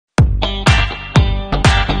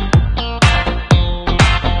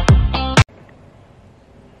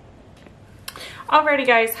Alrighty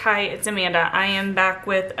guys, hi, it's Amanda. I am back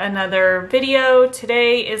with another video.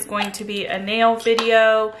 Today is going to be a nail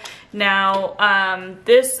video. Now,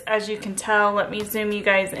 this, as you can tell, let me zoom you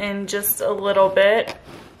guys in just a little bit.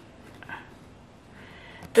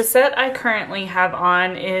 The set I currently have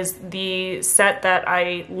on is the set that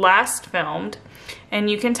I last filmed, and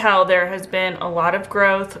you can tell there has been a lot of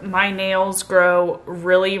growth. My nails grow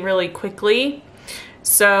really quickly.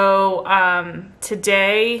 So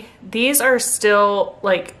today, these are still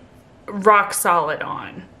like rock solid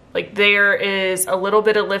on. Like there is a little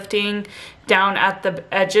bit of lifting down at the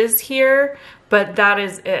edges here, but that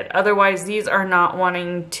is it. Otherwise, these are not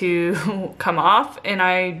wanting to come off, and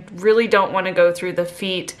I really don't want to go through the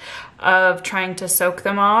feat of trying to soak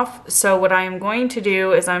them off. So what I am going to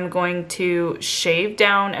do is I'm going to shave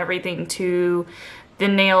down everything to the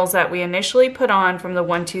nails that we initially put on from the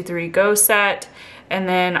 1, 2, 3 Go set. And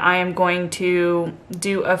then I am going to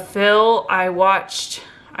do a fill. I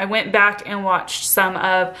went back and watched some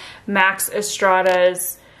of Max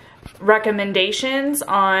Estrada's recommendations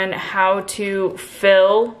on how to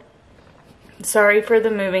fill. Sorry for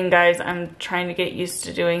the moving, guys. I'm trying to get used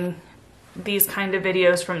to doing these kind of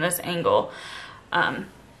videos from this angle.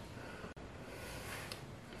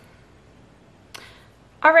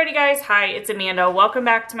 Alrighty guys, hi, it's Amanda. Welcome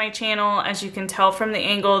back to my channel. As you can tell from the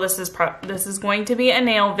angle, this is going to be a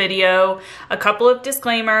nail video. A couple of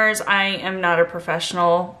disclaimers. I am not a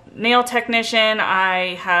professional nail technician.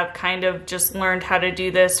 I have kind of just learned how to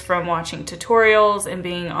do this from watching tutorials and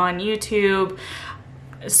being on YouTube.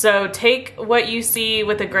 So take what you see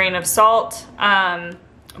with a grain of salt.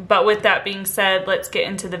 But with that being said, let's get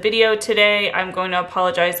into the video today. I'm going to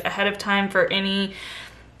apologize ahead of time for any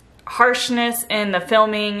harshness in the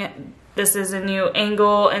filming. This is a new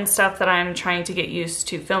angle and stuff that I'm trying to get used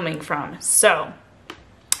to filming from. So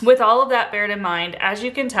with all of that bared in mind, as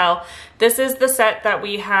you can tell, this is the set that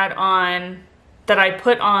we had on, that I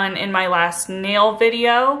put on in my last nail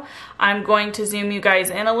video. I'm going to zoom you guys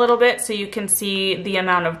in a little bit so you can see the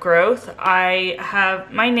amount of growth.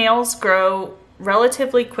 My nails grow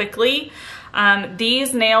relatively quickly.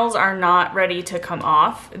 These nails are not ready to come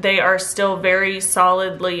off. They are still very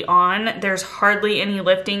solidly on. There's hardly any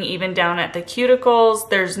lifting even down at the cuticles.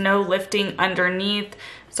 There's no lifting underneath.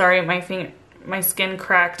 Sorry, my skin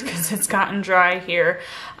cracked because it's gotten dry here.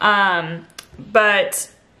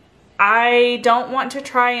 But I don't want to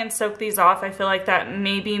try and soak these off. I feel like that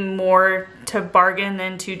may be more to bargain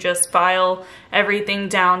than to just file everything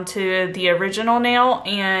down to the original nail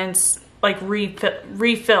and like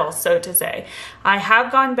refill, so to say. I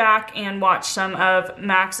have gone back and watched some of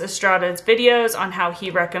Max Estrada's videos on how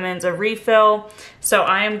he recommends a refill. So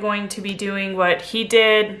I am going to be doing what he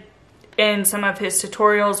did in some of his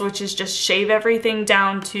tutorials, which is just shave everything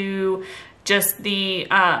down to just the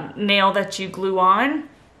nail that you glue on.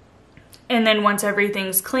 And then once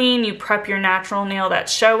everything's clean, you prep your natural nail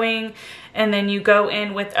that's showing, and then you go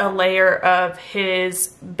in with a layer of his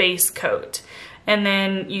base coat. And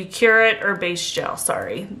then you cure it, or base gel,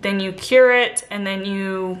 sorry. Then you cure it, and then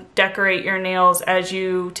you decorate your nails as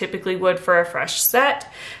you typically would for a fresh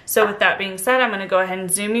set. So with that being said, I'm gonna go ahead and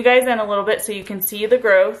zoom you guys in a little bit so you can see the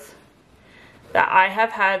growth that I have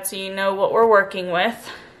had, so you know what we're working with.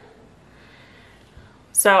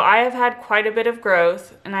 So I have had quite a bit of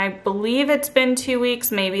growth, and I believe it's been 2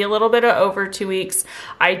 weeks, maybe a little bit of over 2 weeks.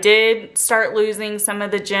 I did start losing some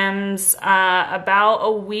of the gems about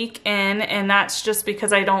a week in, and that's just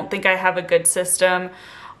because I don't think I have a good system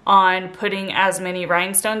on putting as many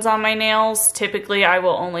rhinestones on my nails. Typically, I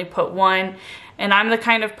will only put one, and I'm the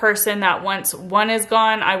kind of person that once one is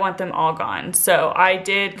gone, I want them all gone. So I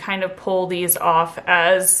did kind of pull these off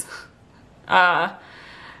as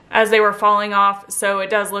they were falling off, so it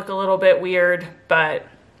does look a little bit weird, but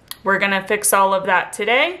we're gonna fix all of that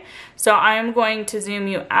today. So I'm going to zoom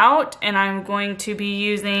you out, and I'm going to be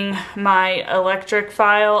using my electric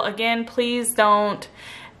file. Again, please don't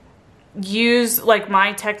use like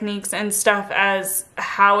my techniques and stuff as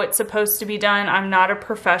how it's supposed to be done. I'm not a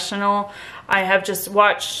professional. I have just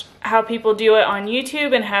watched how people do it on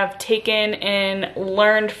YouTube and have taken and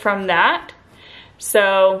learned from that.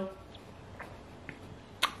 So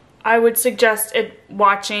I would suggest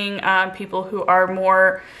watching people who are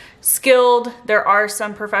more skilled. There are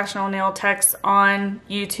some professional nail techs on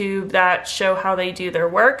YouTube that show how they do their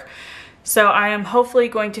work. So I am hopefully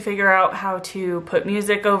going to figure out how to put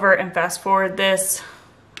music over and fast forward this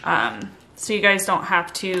so you guys don't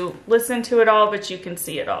have to listen to it all, but you can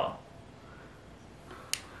see it all.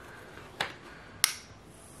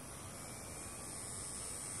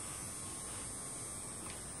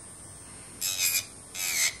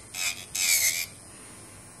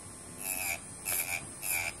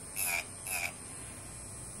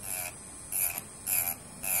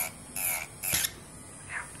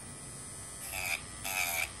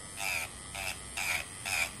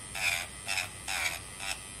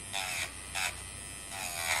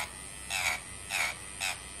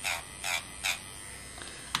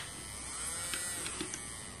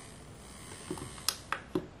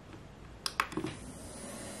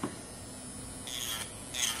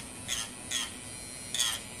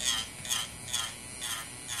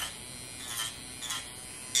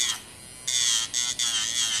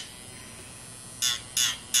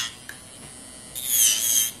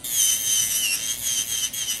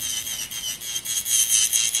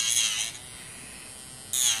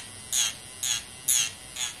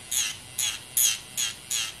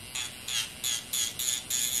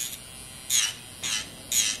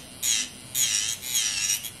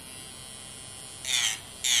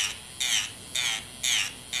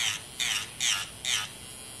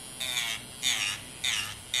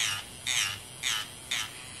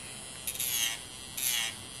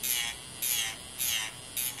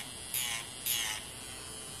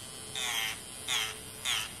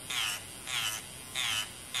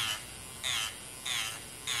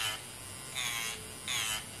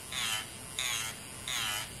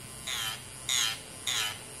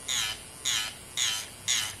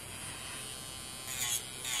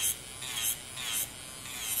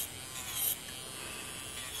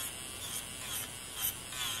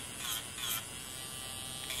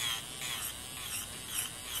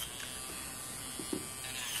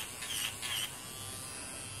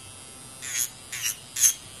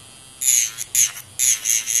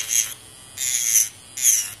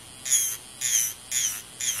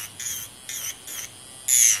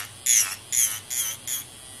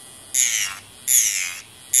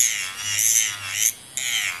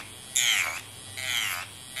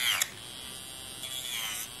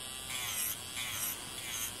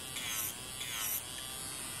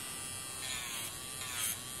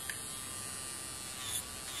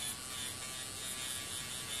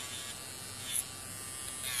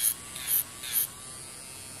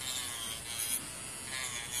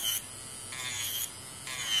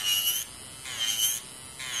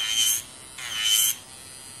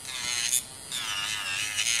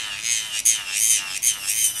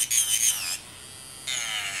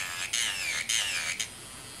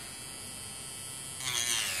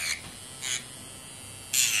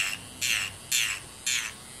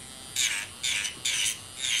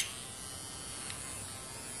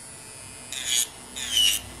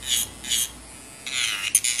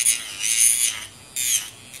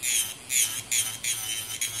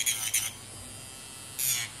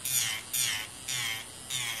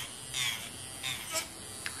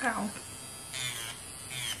 Ow.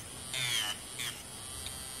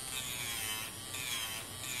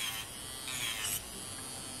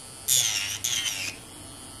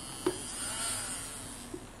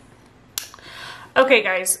 Okay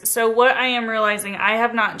guys, so what I am realizing, I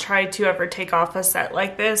have not tried to ever take off a set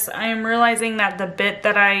like this. I am realizing that the bit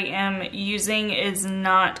that I am using is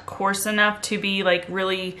not coarse enough to be like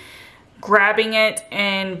really grabbing it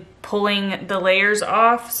and pulling the layers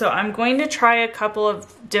off. So I'm going to try a couple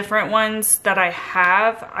of different ones that I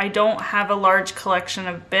have. I don't have a large collection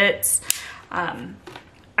of bits.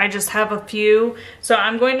 I just have a few. So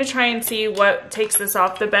I'm going to try and see what takes this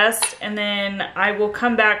off the best, and then I will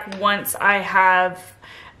come back once I have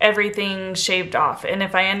everything shaved off. And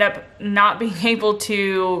if I end up not being able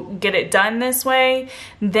to get it done this way,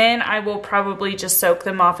 then I will probably just soak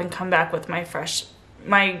them off and come back with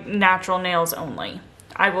my natural nails only.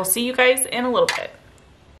 I will see you guys in a little bit.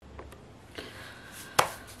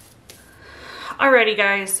 Alrighty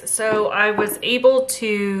guys, so I was able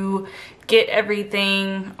to get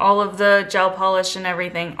everything, all of the gel polish and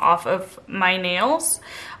everything off of my nails.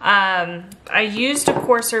 I used a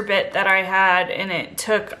coarser bit that I had, and it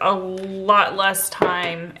took a lot less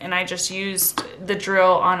time, and I just used the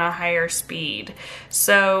drill on a higher speed.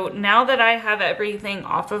 So now that I have everything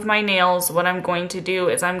off of my nails, what I'm going to do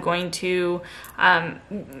is I'm going to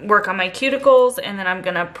work on my cuticles, and then I'm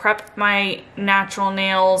gonna prep my natural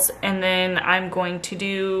nails, and then I'm going to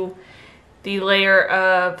do the layer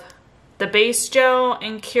of the base gel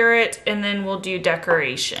and cure it, and then we'll do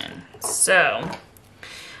decoration. So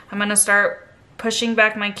I'm gonna start pushing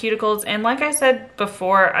back my cuticles, and like I said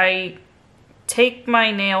before, I take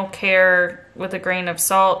my nail care with a grain of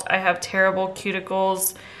salt. I have terrible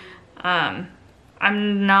cuticles. I'm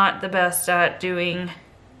not the best at doing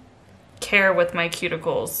care with my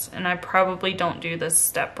cuticles, and I probably don't do this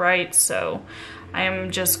step right, so I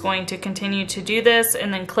am just going to continue to do this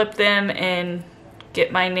and then clip them and get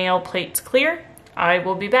my nail plates clear. I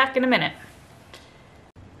will be back in a minute.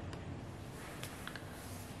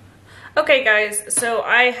 Okay guys, so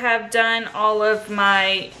I have done all of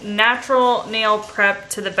my natural nail prep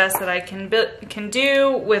to the best that I can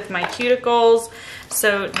do with my cuticles.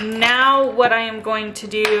 So now what I am going to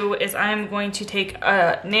do is I am going to take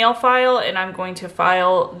a nail file and I'm going to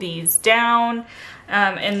file these down.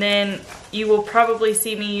 And then you will probably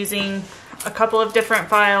see me using a couple of different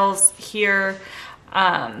files here.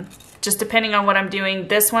 Just depending on what I'm doing.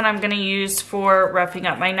 This one I'm going to use for roughing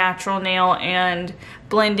up my natural nail and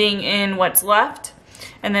blending in what's left.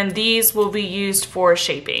 And then these will be used for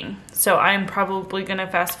shaping. So I'm probably going to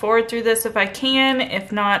fast forward through this if I can.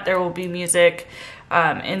 If not, there will be music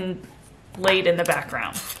laid in the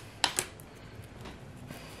background.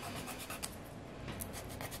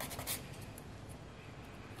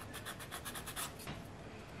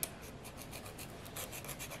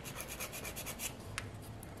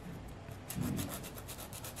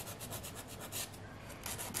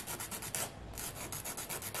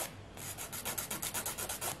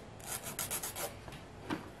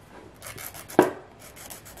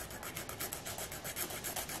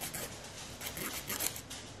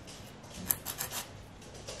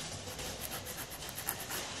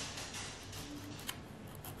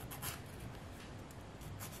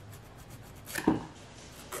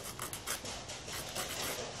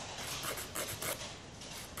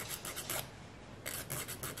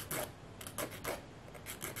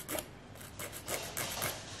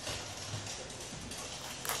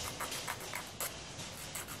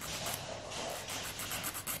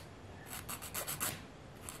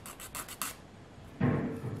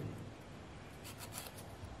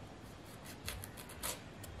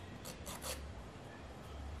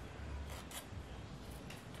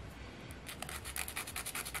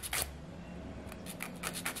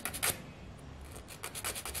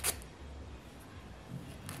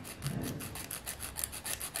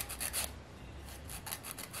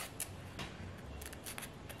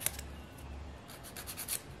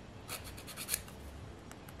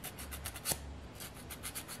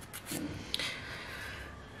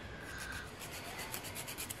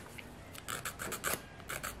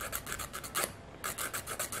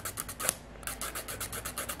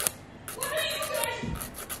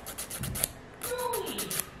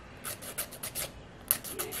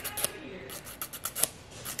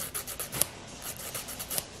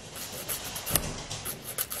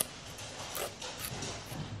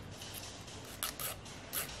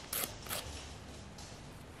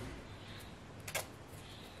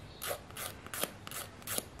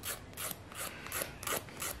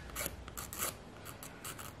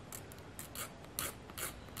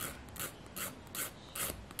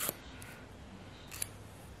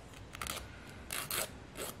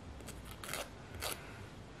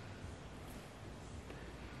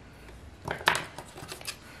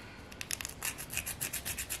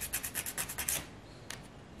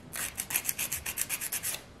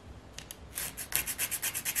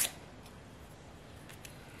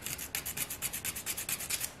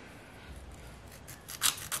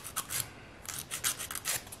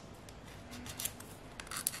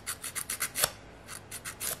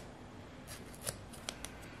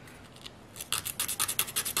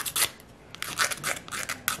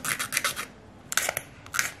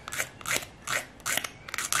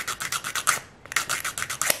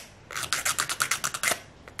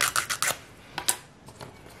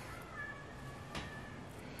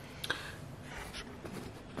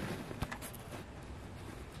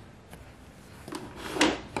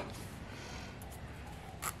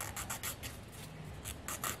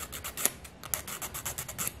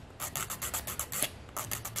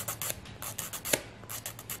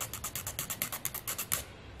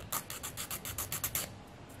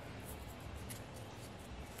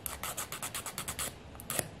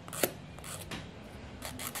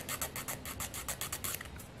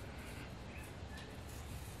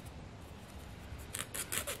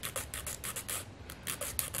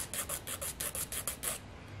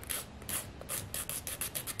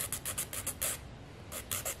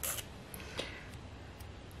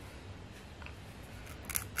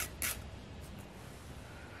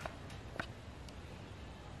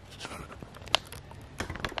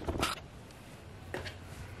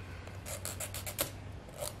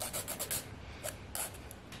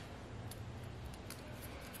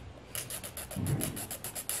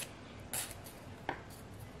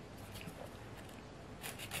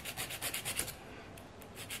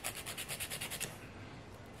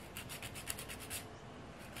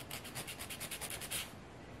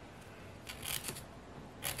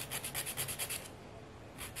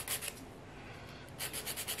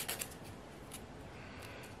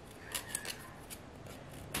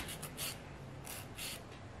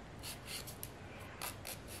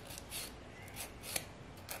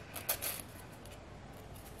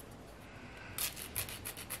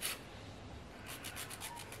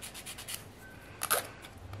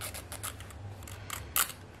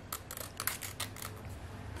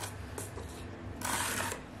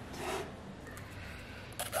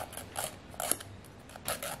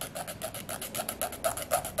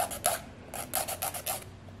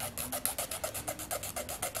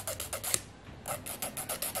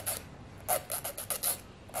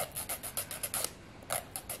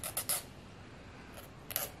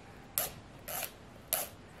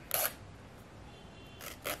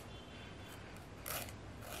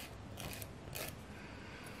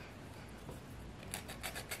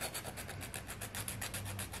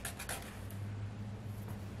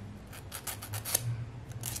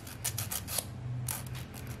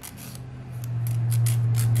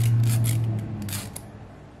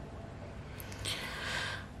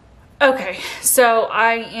 Okay, so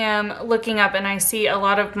I am looking up and I see a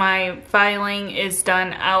lot of my filing is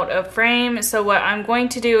done out of frame. So what I'm going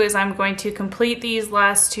to do is I'm going to complete these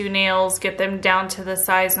last 2 nails, get them down to the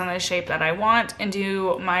size and the shape that I want, and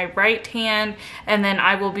do my right hand, and then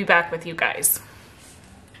I will be back with you guys.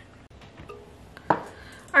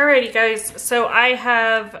 Alrighty guys, so I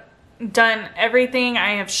have done everything.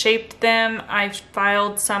 I have shaped them. I've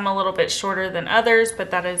filed some a little bit shorter than others, but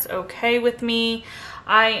that is okay with me.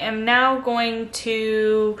 I am now going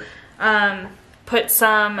to put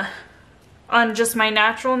some on just my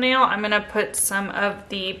natural nail. I'm going to put some of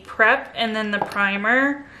the prep and then the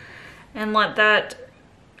primer and let that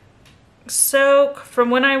soak. From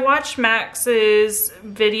when I watched Max's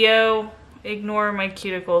video, ignore my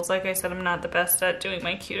cuticles. Like I said, I'm not the best at doing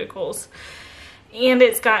my cuticles. And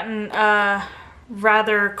it's gotten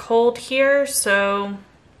rather cold here, so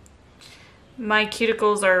my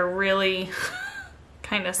cuticles are really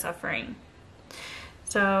kind of suffering.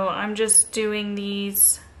 So I'm just doing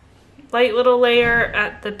these light little layer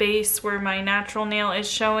at the base where my natural nail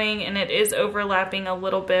is showing, and it is overlapping a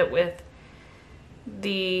little bit with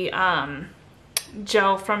the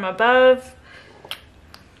gel from above.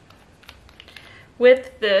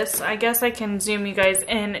 With this, I guess I can zoom you guys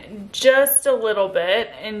in just a little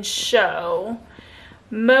bit and show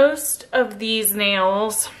most of these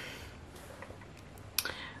nails,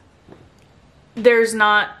 there's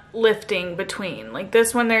not lifting between. Like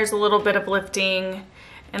this one, there's a little bit of lifting,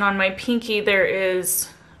 and on my pinky there is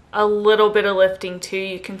a little bit of lifting too.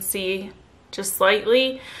 You can see just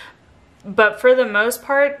slightly, but for the most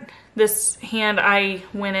part, this hand I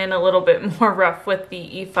went in a little bit more rough with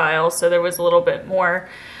the e-file, so there was a little bit more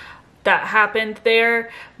that happened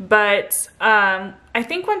there. But I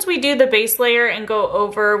think once we do the base layer and go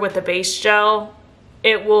over with the base gel,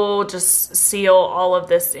 it will just seal all of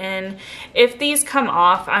this in. If these come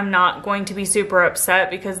off, I'm not going to be super upset,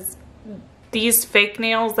 because these fake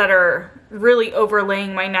nails that are really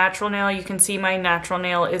overlaying my natural nail, you can see my natural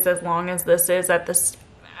nail is as long as this is at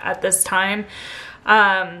this time.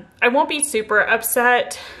 I won't be super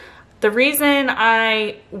upset. The reason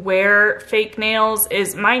I wear fake nails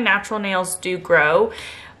is my natural nails do grow,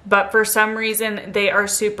 but for some reason they are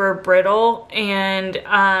super brittle, and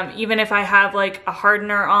even if I have like a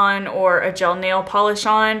hardener on or a gel nail polish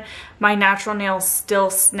on, my natural nails still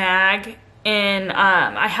snag. And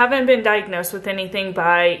I haven't been diagnosed with anything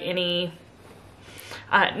by any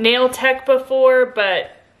nail tech before,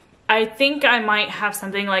 but I think I might have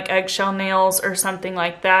something like eggshell nails or something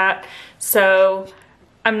like that. So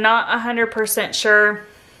I'm not 100% sure.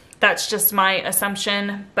 That's just my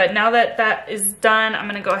assumption. But now that that is done, I'm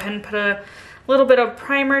going to go ahead and put a little bit of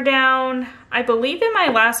primer down. I believe in my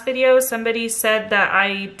last video, somebody said that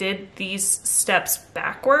I did these steps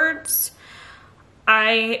backwards.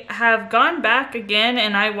 I have gone back again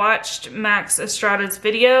and I watched Max Estrada's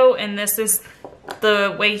video, and this is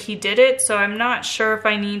the way he did it. So I'm not sure if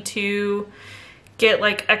I need to get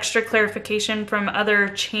like extra clarification from other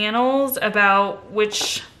channels about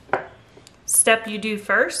which step you do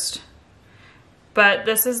first. But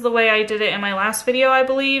this is the way I did it in my last video, I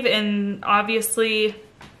believe, and obviously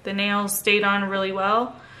the nails stayed on really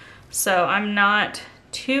well. So I'm not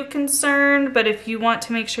too concerned, but if you want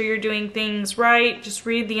to make sure you're doing things right, just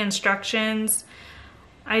read the instructions.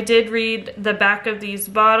 I did read the back of these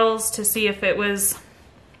bottles to see if there was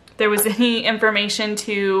any information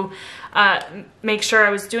to make sure I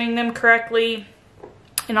was doing them correctly.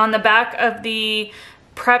 And on the back of the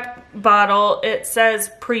prep bottle, it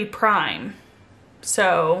says pre-prime.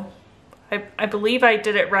 So I believe I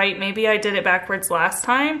did it right. Maybe I did it backwards last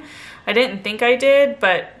time. I didn't think I did,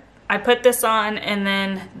 but I put this on and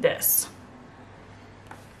then this.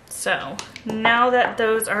 So now that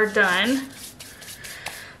those are done,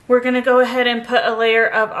 we're gonna go ahead and put a layer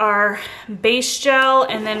of our base gel,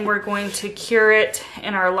 and then we're going to cure it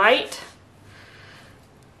in our light.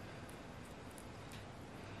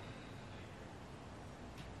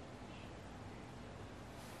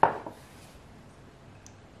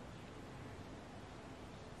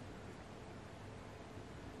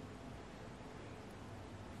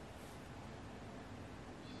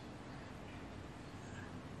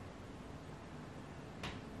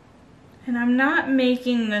 And I'm not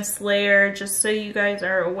making this layer, just so you guys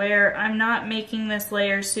are aware, I'm not making this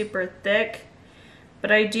layer super thick,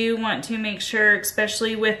 but I do want to make sure,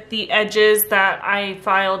 especially with the edges that I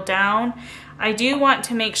filed down, I do want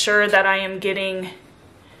to make sure that I am getting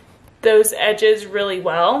those edges really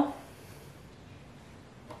well.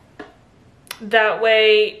 That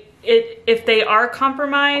way, if they are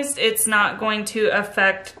compromised, it's not going to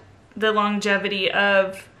affect the longevity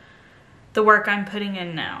of the work I'm putting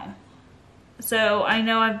in now. So I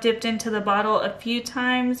know I've dipped into the bottle a few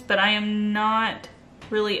times, but I am not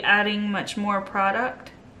really adding much more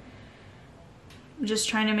product. I'm just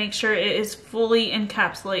trying to make sure it is fully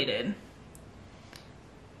encapsulated.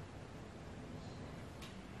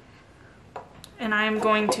 And I'm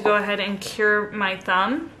going to go ahead and cure my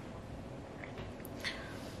thumb.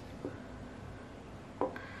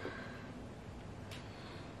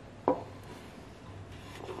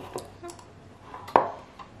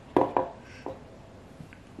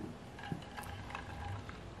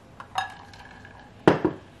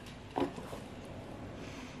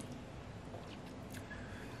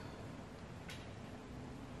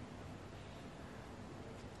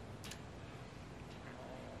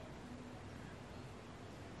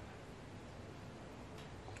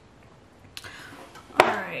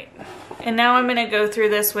 And now I'm going to go through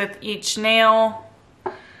this with each nail.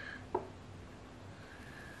 Oh,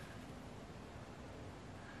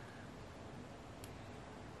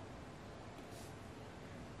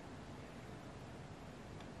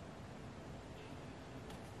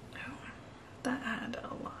 that had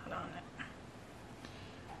a lot on it.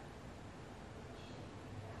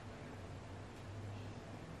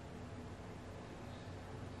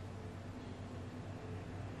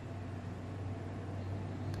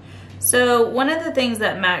 So one of the things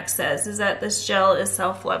that Max says is that this gel is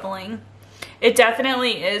self-leveling. It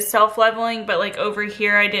definitely is self-leveling, but like over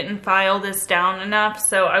here I didn't file this down enough,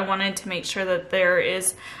 so I wanted to make sure that there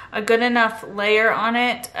is a good enough layer on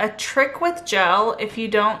it. A trick with gel, if you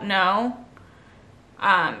don't know,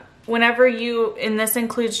 whenever you, and this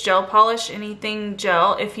includes gel polish, anything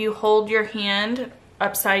gel, if you hold your hand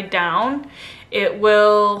upside down, it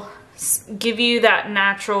will give you that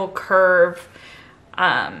natural curve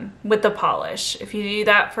with the polish. If you do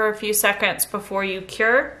that for a few seconds before you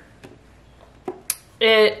cure,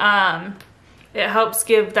 it helps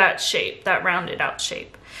give that shape, that rounded out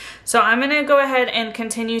shape. So I'm gonna go ahead and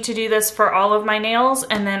continue to do this for all of my nails,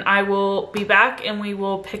 and then I will be back and we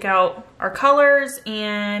will pick out our colors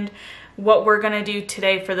and what we're gonna do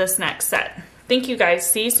today for this next set. Thank you guys,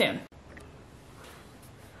 see you soon.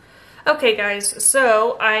 Okay guys,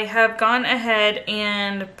 so I have gone ahead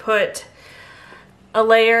and put a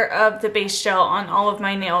layer of the base gel on all of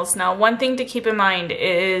my nails. Now, one thing to keep in mind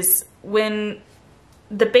is when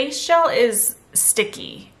the base gel is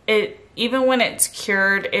sticky, even when it's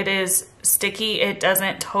cured, it is sticky. It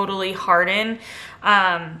doesn't totally harden,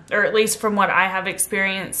 or at least from what I have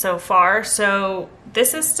experienced so far. So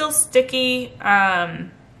this is still sticky.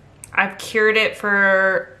 I've cured it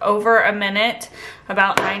for over a minute,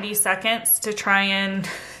 about 90 seconds, to try and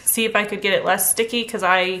see if I could get it less sticky, because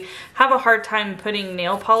I have a hard time putting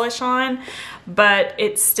nail polish on, but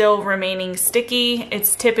it's still remaining sticky.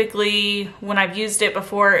 It's typically, when I've used it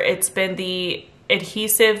before, it's been the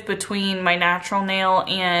adhesive between my natural nail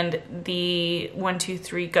and the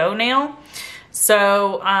 123 Go nail.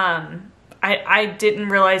 So I didn't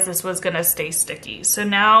realize this was gonna stay sticky. So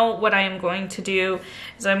now what I am going to do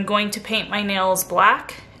is I'm going to paint my nails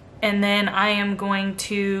black, and then I am going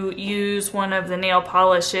to use one of the nail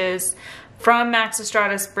polishes from Max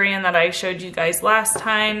Estrada's brand that I showed you guys last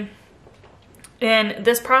time. And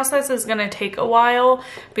this process is gonna take a while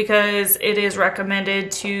because it is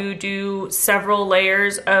recommended to do several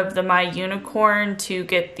layers of the My Unicorn to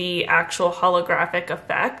get the actual holographic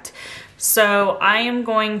effect. So I am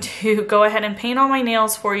going to go ahead and paint all my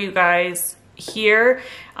nails for you guys here.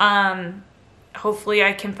 Hopefully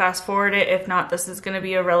I can fast forward it. If not, this is going to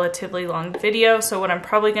be a relatively long video. So what I'm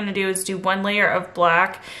probably going to do is do one layer of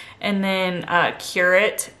black and then cure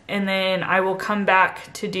it. And then I will come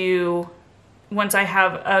back to do, once I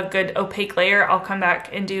have a good opaque layer, I'll come back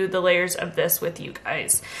and do the layers of this with you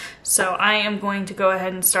guys. So I am going to go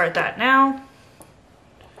ahead and start that now.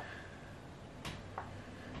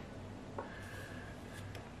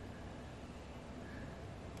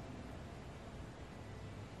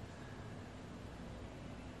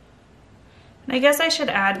 I guess I should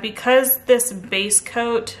add, because this base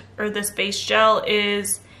coat or this base gel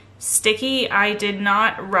is sticky, I did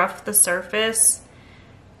not rough the surface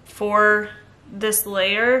for this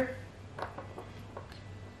layer.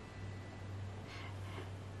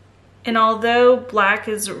 And although black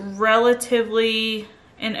is relatively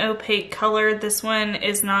an opaque color, this one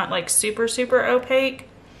is not like super opaque.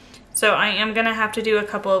 So I am gonna have to do a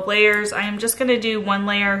couple of layers. I am just gonna do one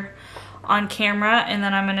layer on camera, and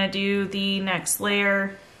then I'm gonna do the next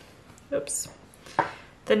layer,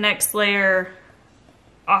 the next layer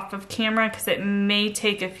off of camera, because it may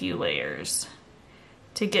take a few layers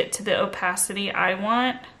to get to the opacity I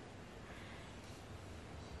want.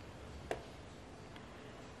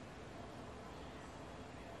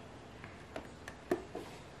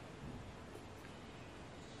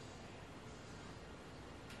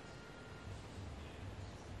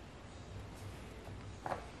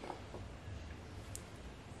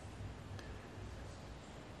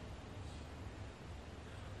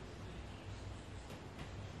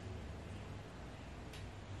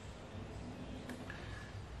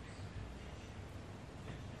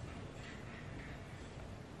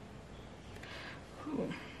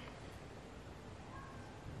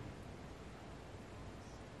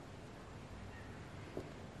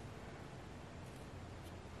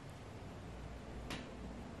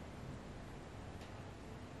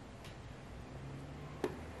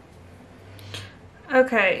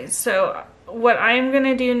 Okay, so what I'm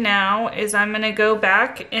gonna do now is I'm gonna go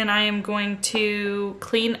back and I am going to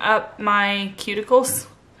clean up my cuticles.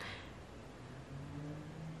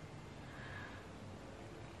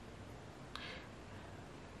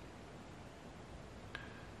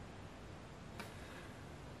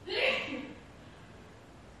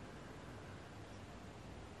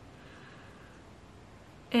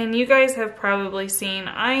 And you guys have probably seen,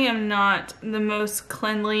 I am not the most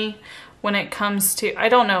cleanly when it comes to, I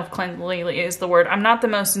don't know if cleanly is the word. I'm not the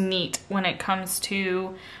most neat when it comes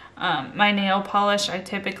to my nail polish. I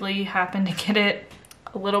typically happen to get it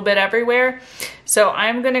a little bit everywhere. So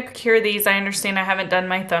I'm gonna cure these. I understand I haven't done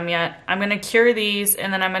my thumb yet. I'm gonna cure these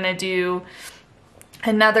and then I'm gonna do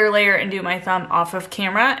another layer and do my thumb off of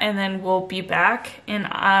camera, and then we'll be back and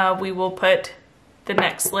we will put the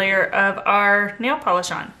next layer of our nail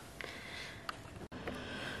polish on.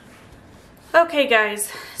 Okay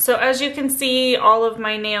guys, so as you can see, all of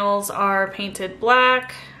my nails are painted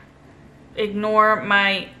black. Ignore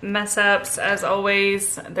my mess ups as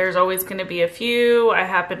always. There's always going to be a few. I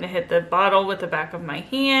happen to hit the bottle with the back of my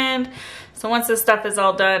hand. So once this stuff is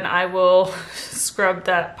all done, I will scrub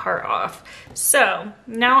that part off. So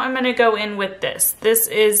now I'm going to go in with this. This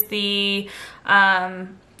is the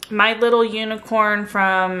My Little Unicorn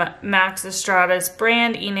from Max Estrada's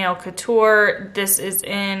brand, enailcouture. This is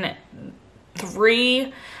in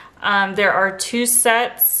 3. There are 2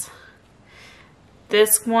 sets.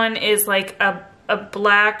 This one is like a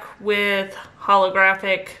black with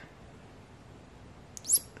holographic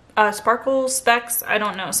sparkles, specks, I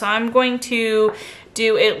don't know. So I'm going to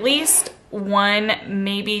do at least 1,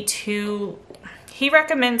 maybe 2. He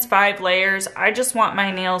recommends 5 layers. I just want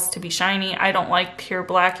my nails to be shiny. I don't like pure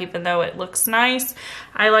black, even though it looks nice.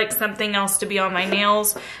 I like something else to be on my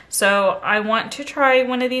nails. So I want to try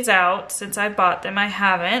one of these out. Since I bought them, I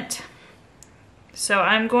haven't. So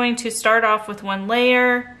I'm going to start off with 1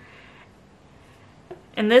 layer.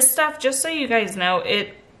 And this stuff, just so you guys know,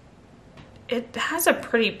 it has a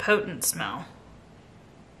pretty potent smell.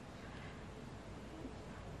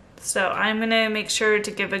 So I'm gonna make sure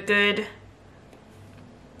to give a good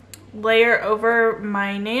layer over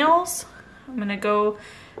my nails. I'm gonna go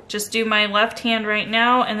just do my left hand right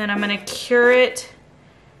now, and then I'm gonna cure it.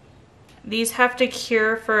 These have to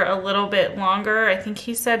cure for a little bit longer. I think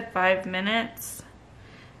he said 5 minutes.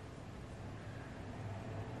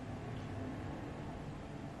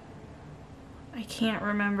 I can't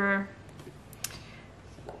remember.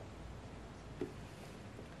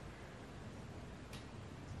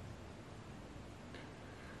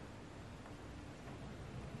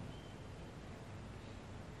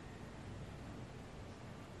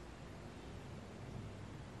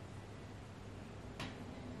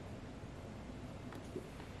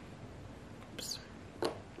 Oops.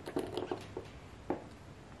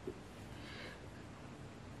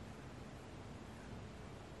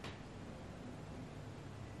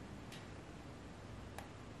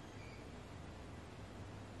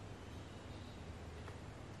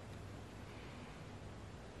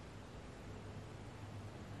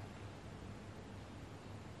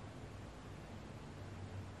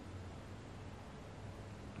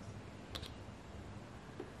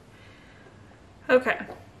 Okay,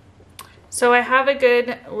 so I have a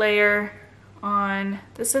good layer on.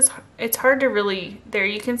 It's hard to really, there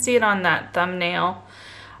you can see it on that thumbnail,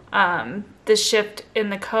 the shift in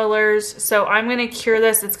the colors. So I'm gonna cure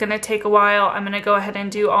this. It's gonna take a while. I'm gonna go ahead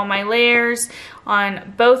and do all my layers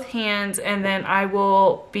on both hands, and then I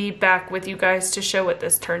will be back with you guys to show what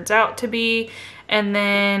this turns out to be, and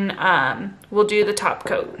then we'll do the top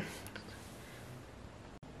coat.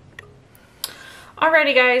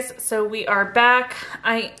 Alrighty guys, so we are back.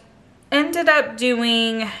 I ended up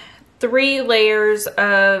doing 3 layers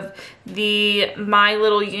of the My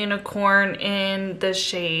Little Unicorn in the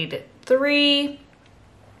shade 3.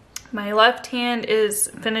 My left hand is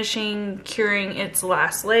finishing curing its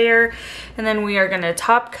last layer, and then we are gonna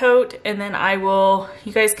top coat, and then I will,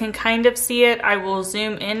 you guys can kind of see it, I will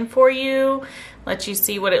zoom in for you, let you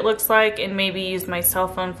see what it looks like, and maybe use my cell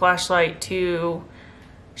phone flashlight to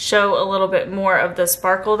show a little bit more of the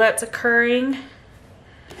sparkle that's occurring.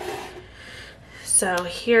 So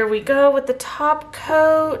here we go with the top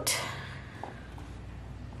coat.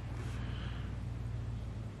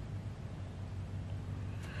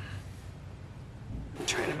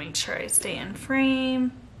 Try to make sure I stay in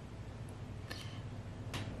frame.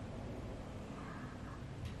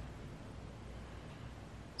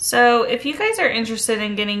 So if you guys are interested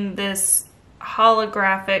in getting this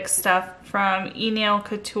holographic stuff from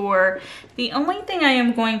enailcouture, the only thing I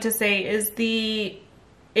am going to say is the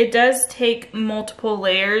It does take multiple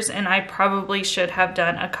layers, and I probably should have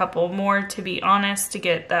done a couple more, to be honest, to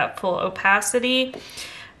get that full opacity.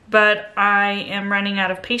 But I am running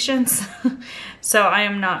out of patience, so I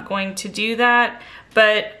am not going to do that.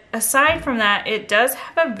 But aside from that, it does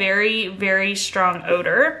have a very, very strong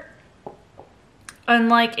odor.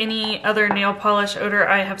 Unlike any other nail polish odor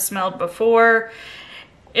I have smelled before.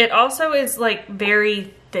 It also is like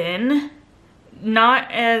very thin. Not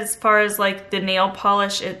as far as like the nail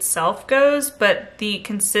polish itself goes, but the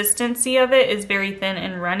consistency of it is very thin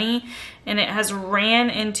and runny, and it has ran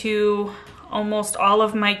into almost all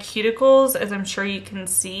of my cuticles, as I'm sure you can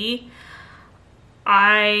see.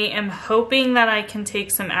 I am hoping that I can take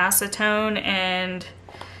some acetone and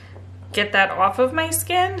get that off of my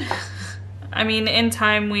skin. I mean, in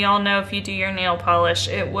time, we all know if you do your nail polish,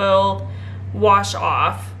 it will wash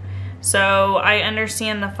off. So I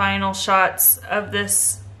understand the final shots of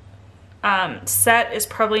this set is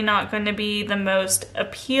probably not going to be the most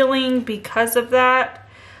appealing because of that.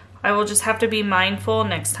 I will just have to be mindful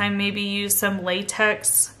next time, maybe use some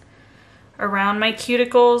latex around my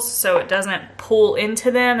cuticles so it doesn't pull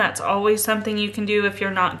into them. That's always something you can do if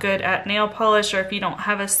you're not good at nail polish, or if you don't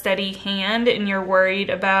have a steady hand and you're worried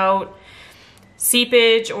about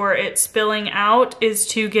seepage or it spilling out, is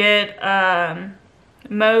to get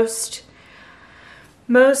most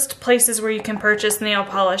places where you can purchase nail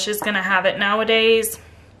polish is going to have it nowadays.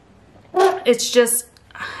 It's just,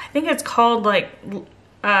 I think it's called like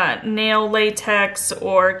nail latex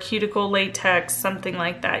or cuticle latex, something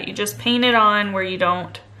like that. You just paint it on where you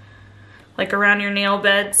don't, like around your nail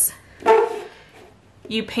beds.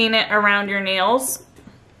 You paint it around your nails.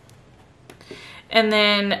 And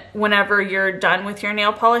then whenever you're done with your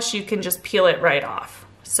nail polish, you can just peel it right off.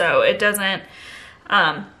 So it doesn't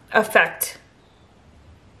affect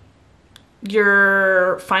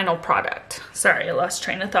your final product. Sorry, I lost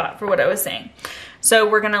train of thought for what I was saying. So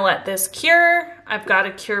we're gonna let this cure. I've got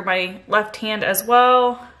to cure my left hand as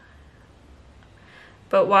well.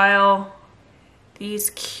 But while these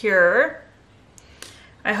cure,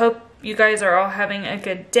 I hope you guys are all having a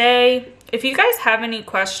good day. If you guys have any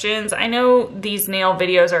questions, I know these nail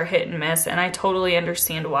videos are hit and miss, and I totally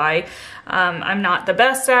understand why. I'm not the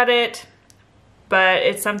best at it, but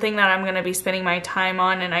it's something that I'm going to be spending my time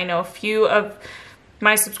on, and I know a few of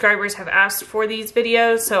my subscribers have asked for these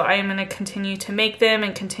videos, so I am going to continue to make them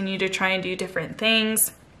and continue to try and do different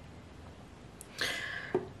things.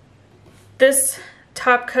 This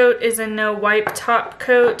top coat is a no wipe top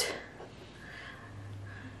coat.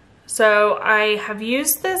 So I have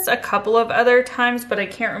used this a couple of other times, but I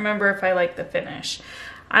can't remember if I like the finish.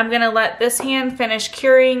 I'm gonna let this hand finish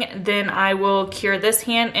curing, then I will cure this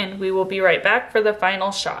hand, and we will be right back for the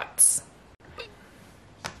final shots.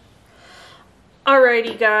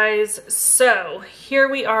 Alrighty guys, so here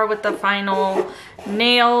we are with the final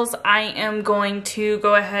nails. I am going to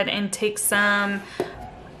go ahead and take some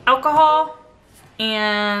alcohol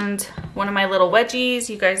and one of my little wedgies.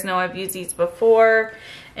 You guys know I've used these before.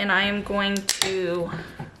 And I am going to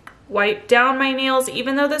wipe down my nails.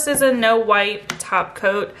 Even though this is a no wipe top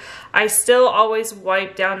coat, I still always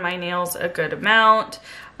wipe down my nails a good amount.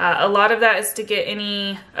 A lot of that is to get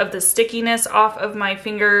any of the stickiness off of my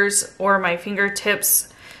fingers or my fingertips,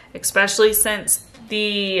 especially since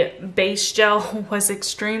the base gel was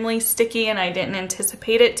extremely sticky and I didn't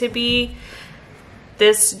anticipate it to be.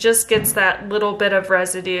 This just gets that little bit of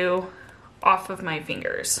residue off of my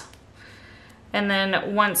fingers. And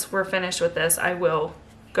then once we're finished with this, I will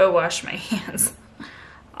go wash my hands,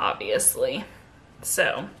 obviously.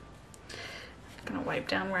 So I'm gonna wipe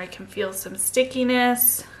down where I can feel some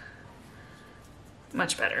stickiness.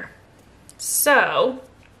 Much better. So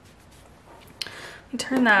let me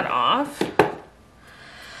turn that off.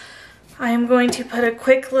 I am going to put a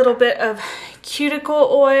quick little bit of cuticle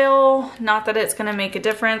oil. Not that it's gonna make a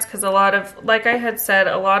difference, because a lot of, like I had said,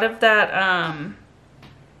 a lot of that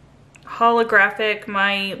holographic,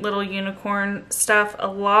 my little unicorn stuff, a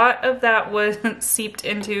lot of that was seeped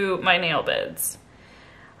into my nail beds.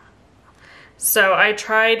 So I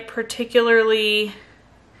tried particularly,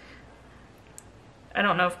 I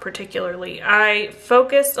don't know if particularly, I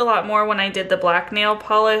focused a lot more when I did the black nail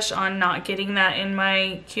polish on not getting that in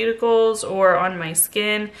my cuticles or on my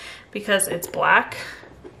skin, because it's black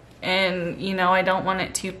and you know I don't want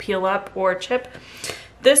it to peel up or chip.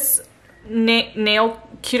 This nail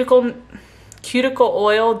cuticle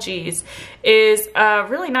oil, geez, is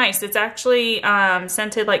really nice. It's actually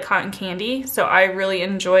scented like cotton candy, so I really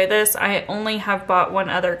enjoy this. I only have bought one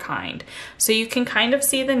other kind, so you can kind of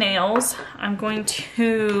see the nails. I'm going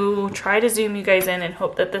to try to zoom you guys in and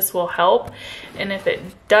hope that this will help, and if it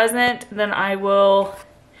doesn't, then I will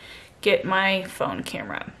get my phone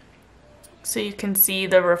camera so you can see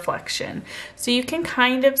the reflection. So you can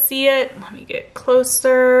kind of see it. Let me get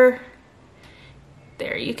closer.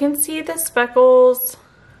 There, you can see the speckles.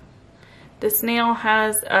 This nail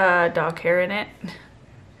has dog hair in it.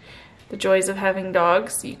 The joys of having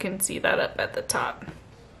dogs. You can see that up at the top.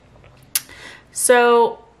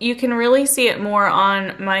 So you can really see it more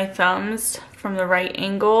on my thumbs from the right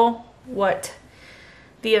angle, what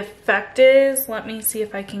the effect is. Let me see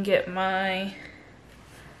if I can get my,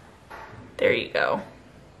 there you go.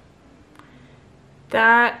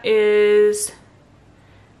 That is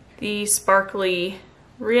the sparkly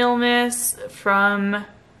realness from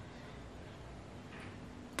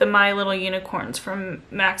the My Little Unicorns from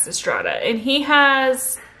Max Estrada. And he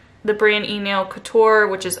has the brand enailcouture,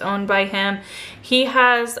 which is owned by him. He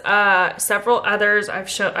has several others.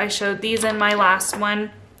 I showed these in my last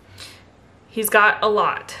one. He's got a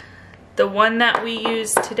lot. The one that we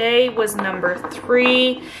used today was number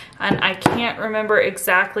 3, and I can't remember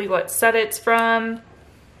exactly what set it's from.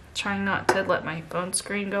 Trying not to let my phone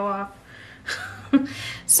screen go off.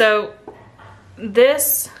 So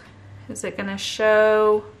this, is it gonna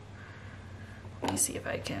show? Let me see if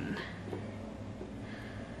I can.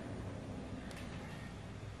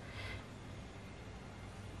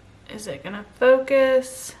 Is it gonna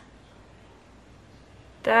focus?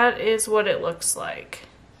 That is what it looks like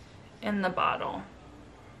in the bottle.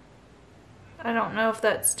 I don't know if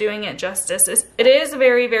that's doing it justice. It is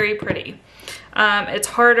very, very pretty. It's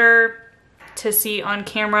harder to see on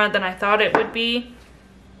camera than I thought it would be.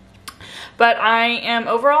 But I am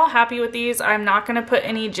overall happy with these. I'm not going to put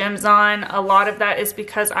any gems on. A lot of that is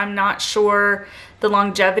because I'm not sure the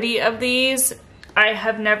longevity of these. I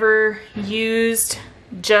have never used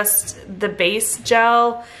just the base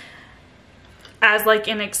gel as like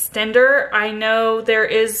an extender. I know there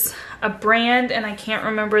is a brand, and I can't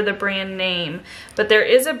remember the brand name, but there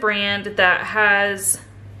is a brand that has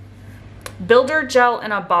builder gel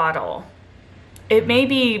in a bottle. It may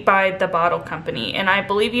be by the bottle company, and I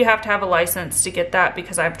believe you have to have a license to get that,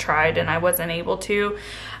 because I've tried and I wasn't able to.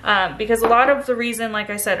 Because a lot of the reason, like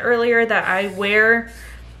I said earlier, that I wear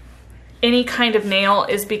any kind of nail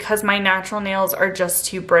is because my natural nails are just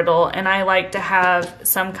too brittle, and I like to have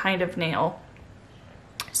some kind of nail.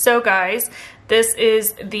 So guys, this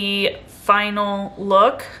is the final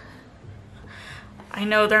look. I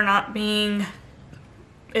know they're not being,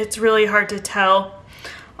 it's really hard to tell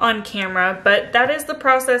on camera, but that is the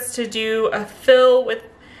process to do a fill with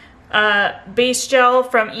base gel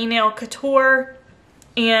from enailcouture.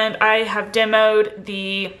 And I have demoed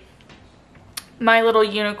the My Little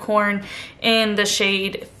Unicorn in the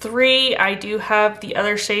shade 3. I do have the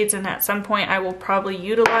other shades, and at some point I will probably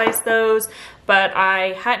utilize those, but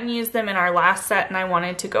I hadn't used them in our last set, and I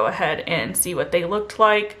wanted to go ahead and see what they looked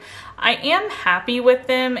like. I am happy with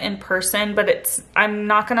them in person, but I'm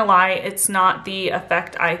not gonna lie, it's not the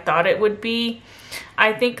effect I thought it would be.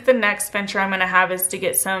 I think the next venture I'm gonna have is to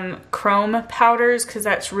get some chrome powders, because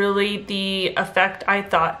that's really the effect I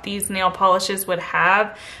thought these nail polishes would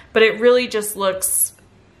have, but it really just looks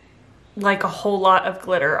like a whole lot of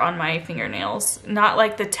glitter on my fingernails. Not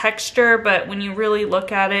like the texture, but when you really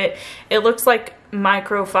look at it, it looks like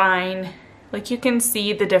microfine. Like you can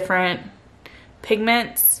see the different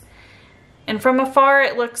pigments, and from afar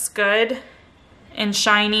it looks good and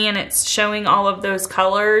shiny, and it's showing all of those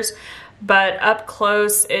colors, but up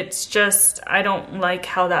close it's just, I don't like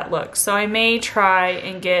how that looks. So I may try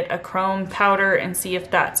and get a chrome powder and see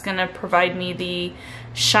if that's gonna provide me the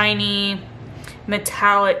shiny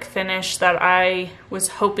metallic finish that I was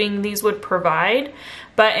hoping these would provide.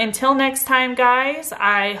 But until next time, guys,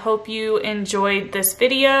 I hope you enjoyed this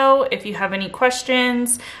video. If you have any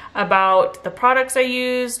questions about the products I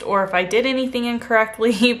used, or if I did anything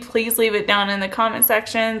incorrectly, please leave it down in the comment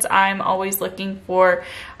sections. I'm always looking for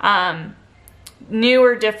new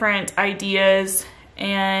or different ideas,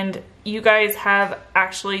 and you guys have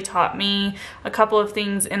actually taught me a couple of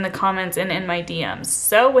things in the comments and in my DMs.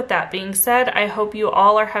 So with that being said, I hope you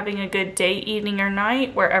all are having a good day, evening, or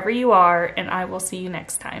night, wherever you are, and I will see you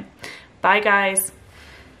next time. Bye, guys.